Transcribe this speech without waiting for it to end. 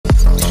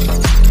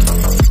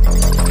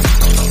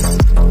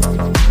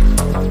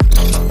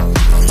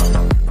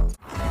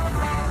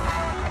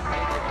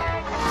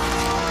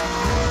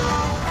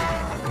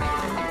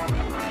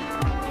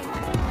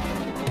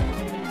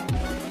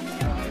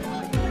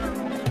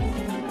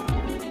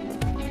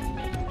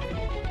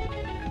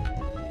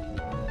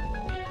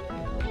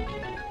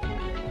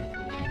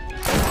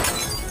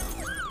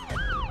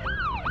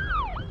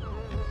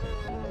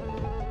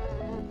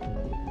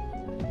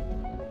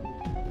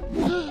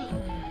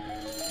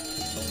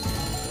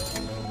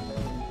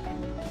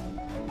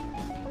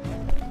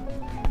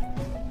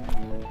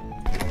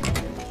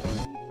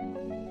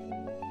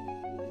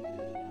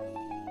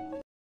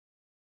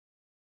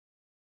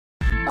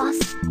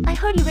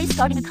heard you race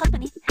starting a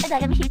company, and I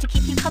am here to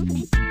keep you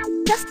company.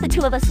 Just the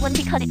two of us won't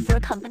be cut it for a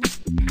company.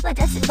 Let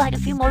us invite a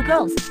few more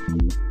girls.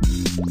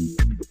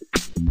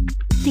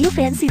 Do you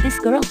fancy this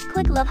girl?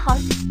 Click love heart,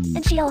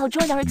 and she'll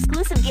join our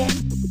exclusive game.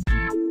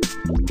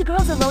 Two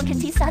girls alone can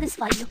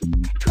satisfy you.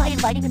 Try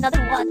inviting another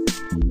one.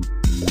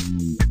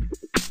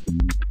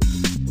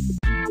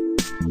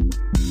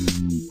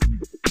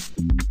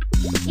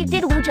 You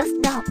did well just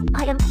now.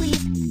 I am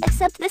pleased.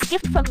 Accept this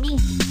gift from me.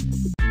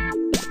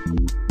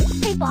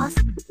 Hey boss,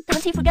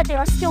 don't you forget there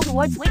are still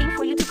rewards waiting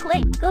for you to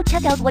claim. Go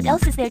check out what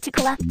else is there to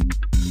collect.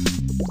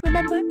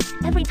 Remember,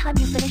 every time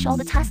you finish all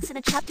the tasks in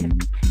a chapter,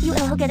 you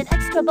will get an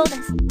extra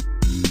bonus.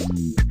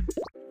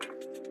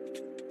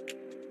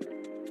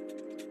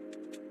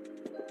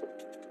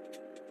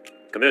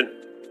 Come in.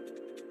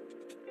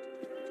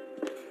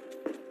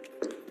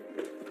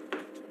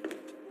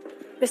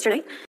 Mr.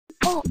 Knight?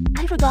 Oh,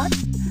 I forgot.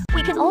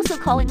 We can also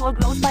call in more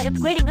girls by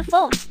upgrading the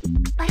phone.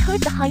 I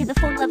heard the higher the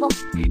phone level,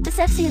 the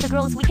sexier the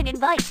girls we can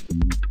invite.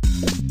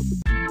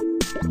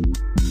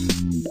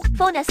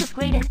 Phone is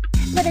upgraded.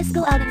 Let us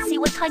go out and see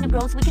what kind of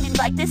girls we can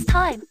invite this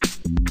time.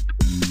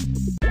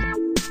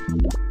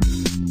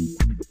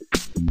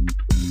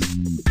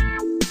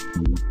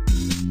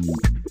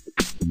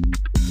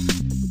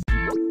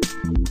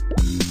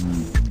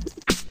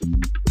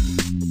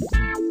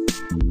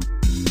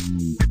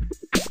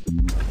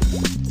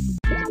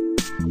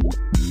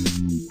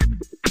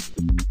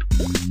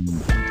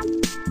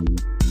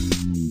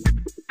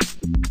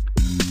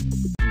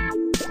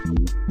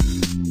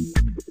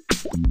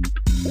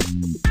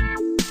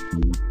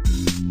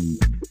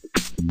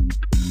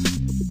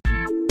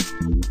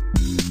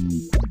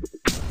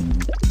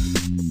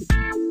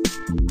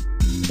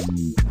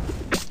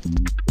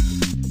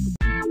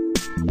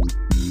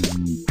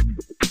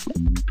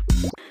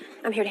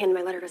 I'm here to hand in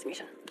my letter of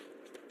resignation.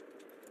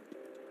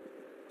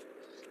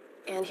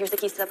 And here's the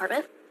keys to the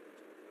apartment.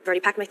 I've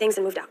already packed my things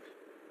and moved out.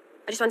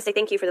 I just want to say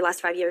thank you for the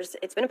last 5 years.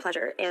 It's been a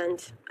pleasure,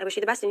 and I wish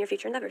you the best in your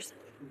future endeavors.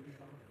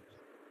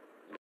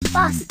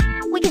 Boss,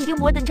 we can do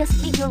more than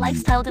just meet your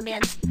lifestyle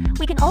demands.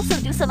 We can also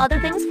do some other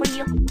things for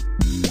you.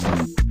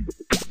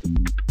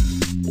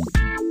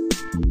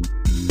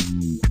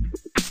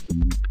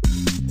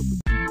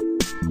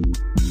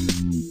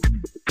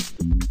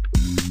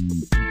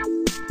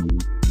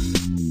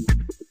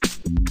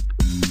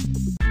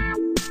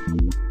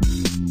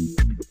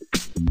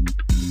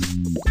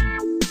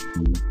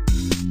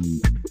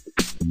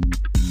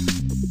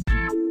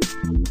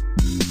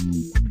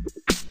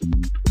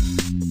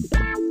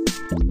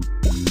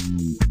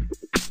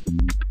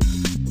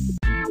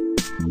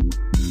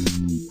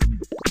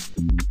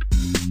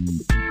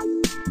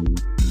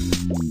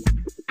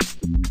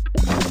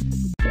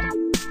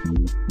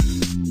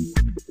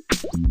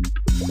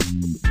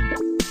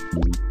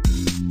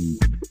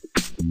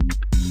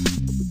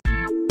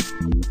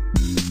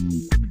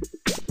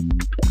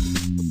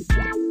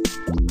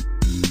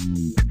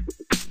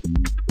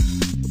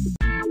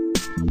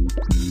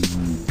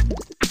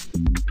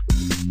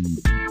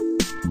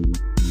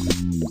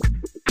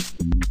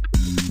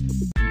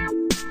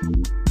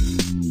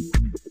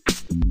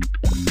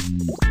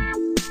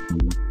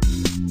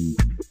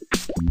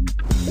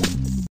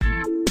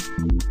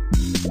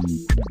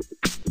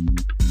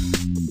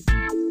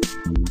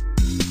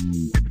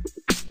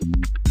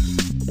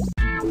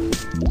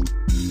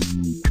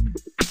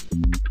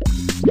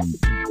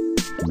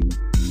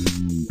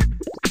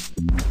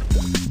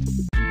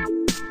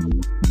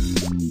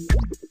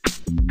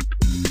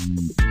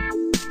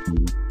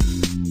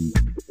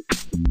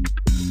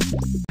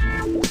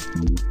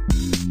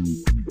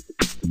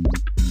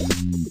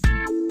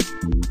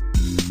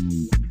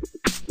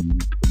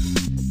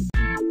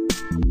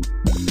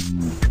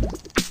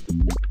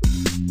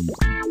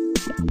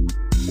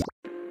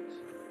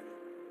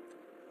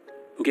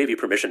 Who gave you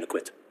permission to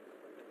quit?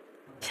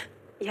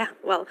 Yeah,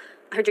 well,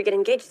 I heard you're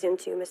getting engaged soon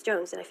to Miss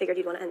Jones, and I figured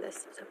you'd want to end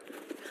this, so...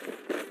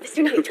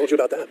 Mr. Knight! Who told you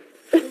about that?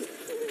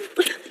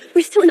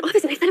 We're still in the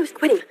office, and I said I was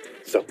quitting.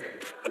 So,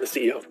 I'm the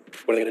CEO.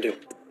 What are they gonna do?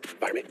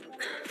 Fire me?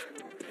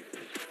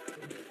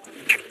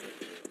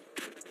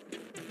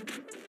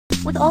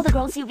 With all the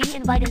girls you've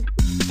invited,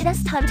 it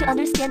is time to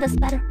understand us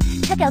better.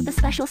 Check out the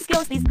special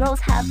skills these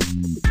girls have.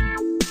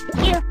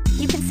 Here,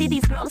 you can see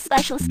these girls'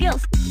 special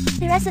skills.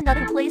 There is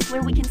another place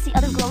where we can see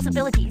other girls'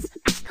 abilities.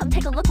 Come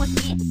take a look with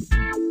me.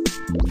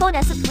 Phone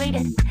is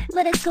upgraded.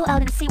 Let us go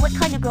out and see what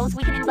kind of girls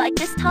we can invite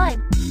this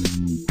time.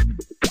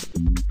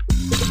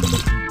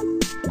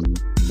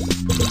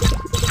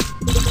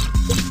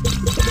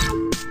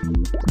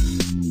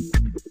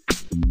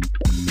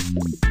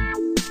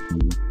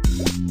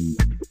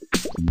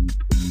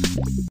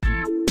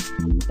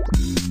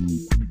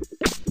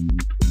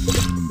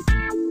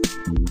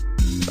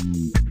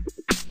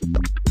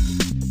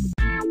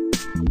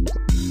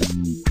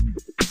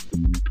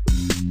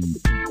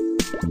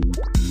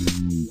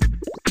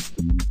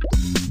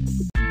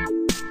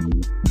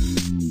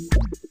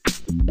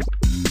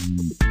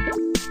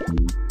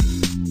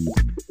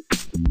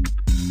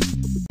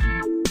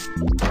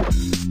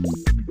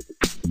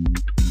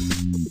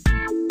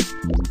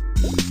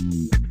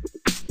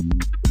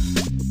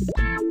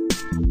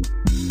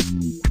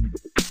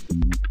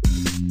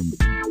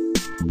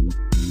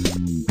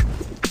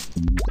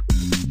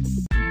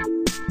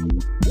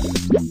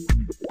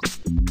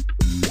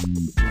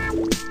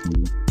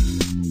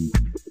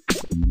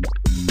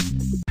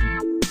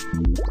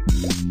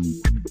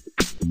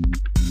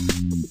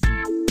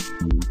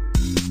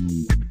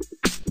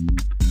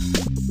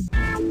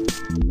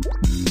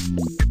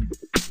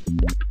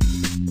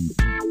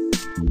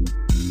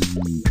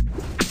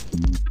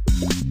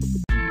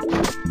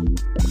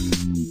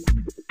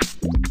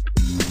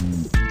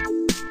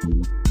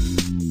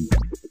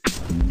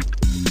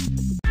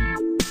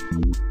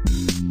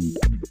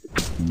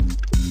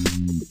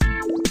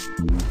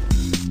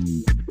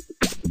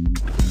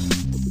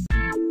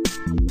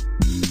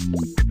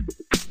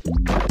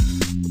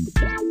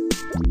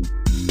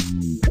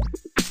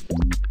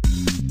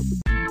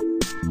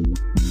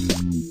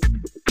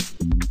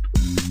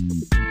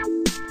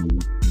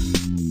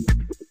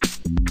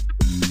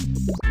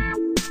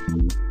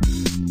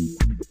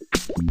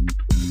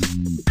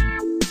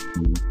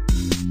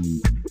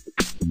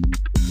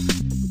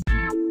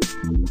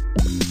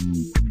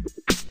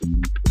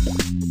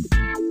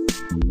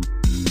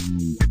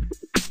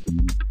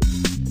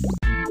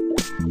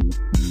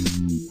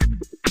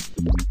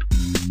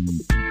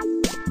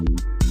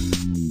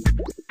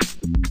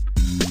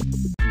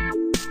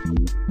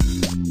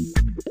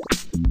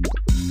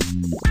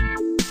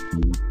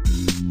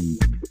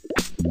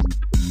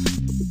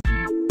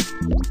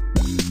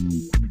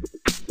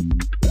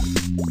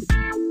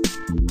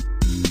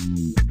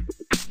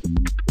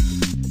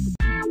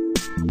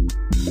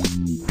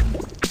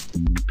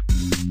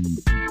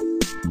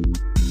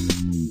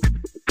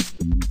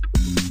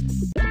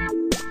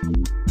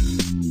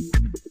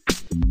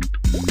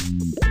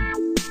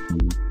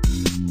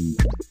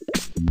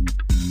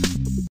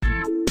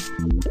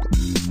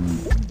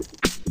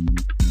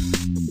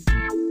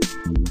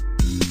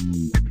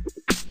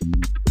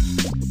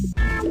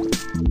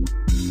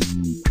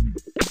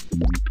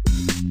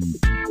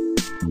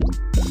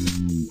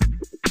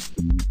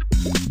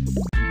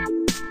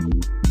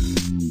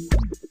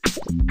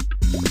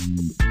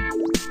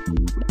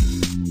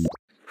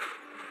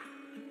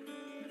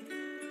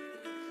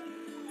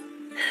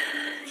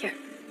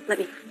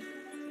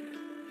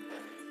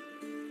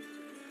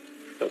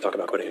 Don't talk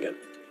about quitting again.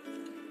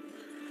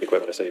 You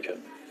quit when I say you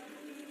can.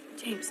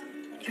 James,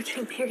 you're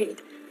getting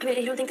married. I mean,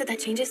 you don't think that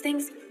changes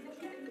things?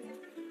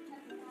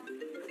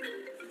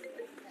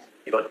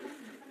 Yvonne,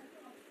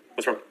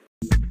 what's wrong?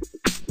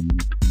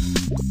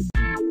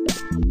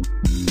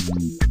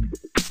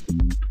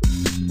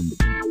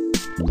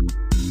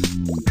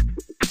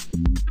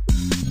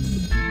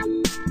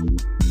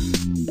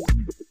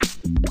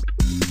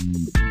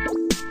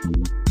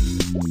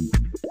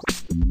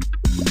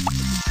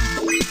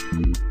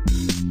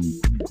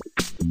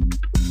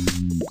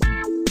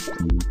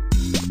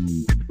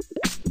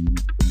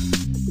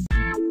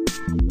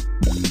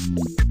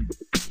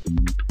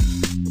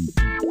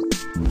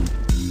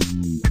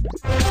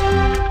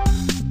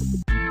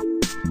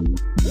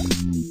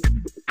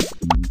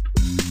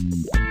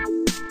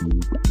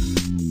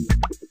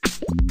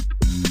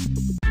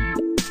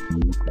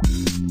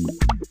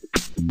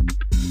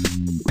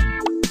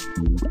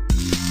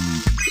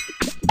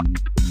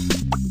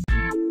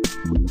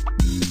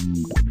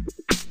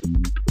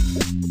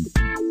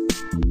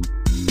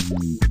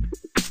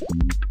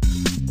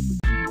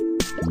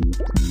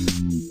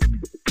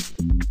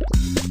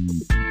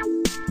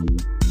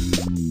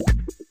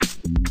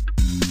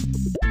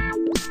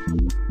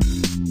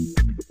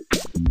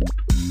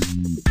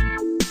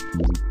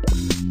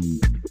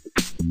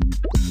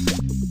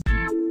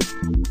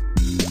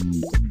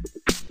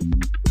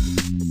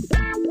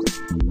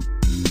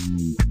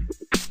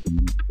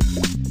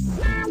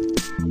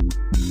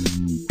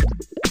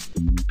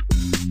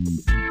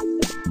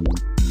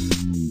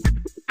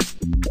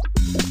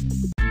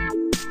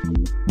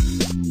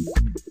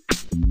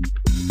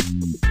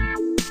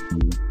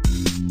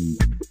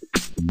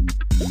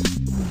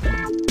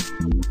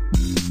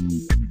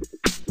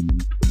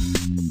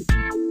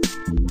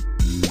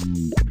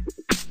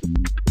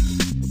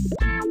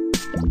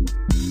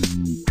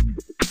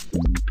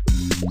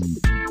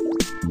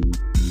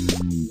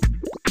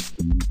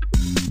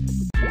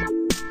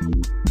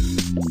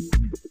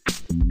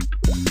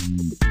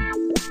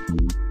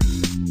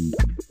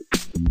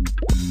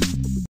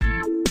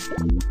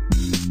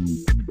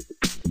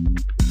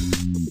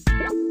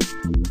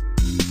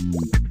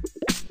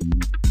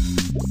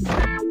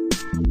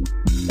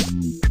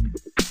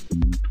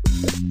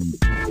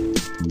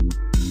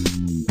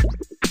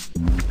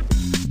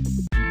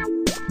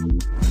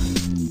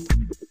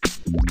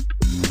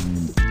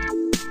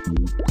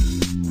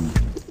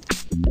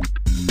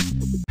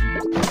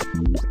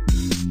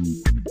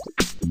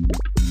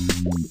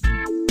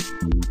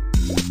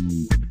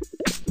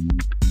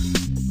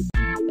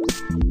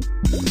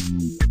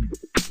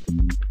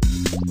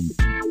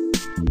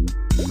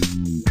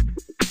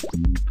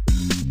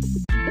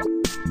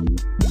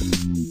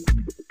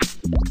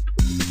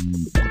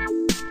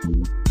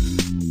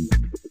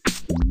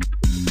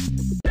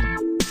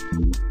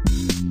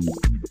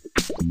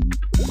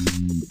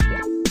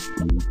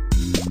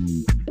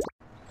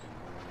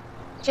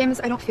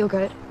 James, I don't feel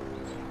good.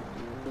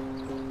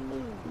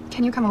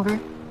 Can you come over?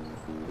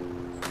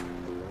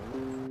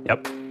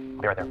 Yep,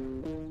 I'll be right there.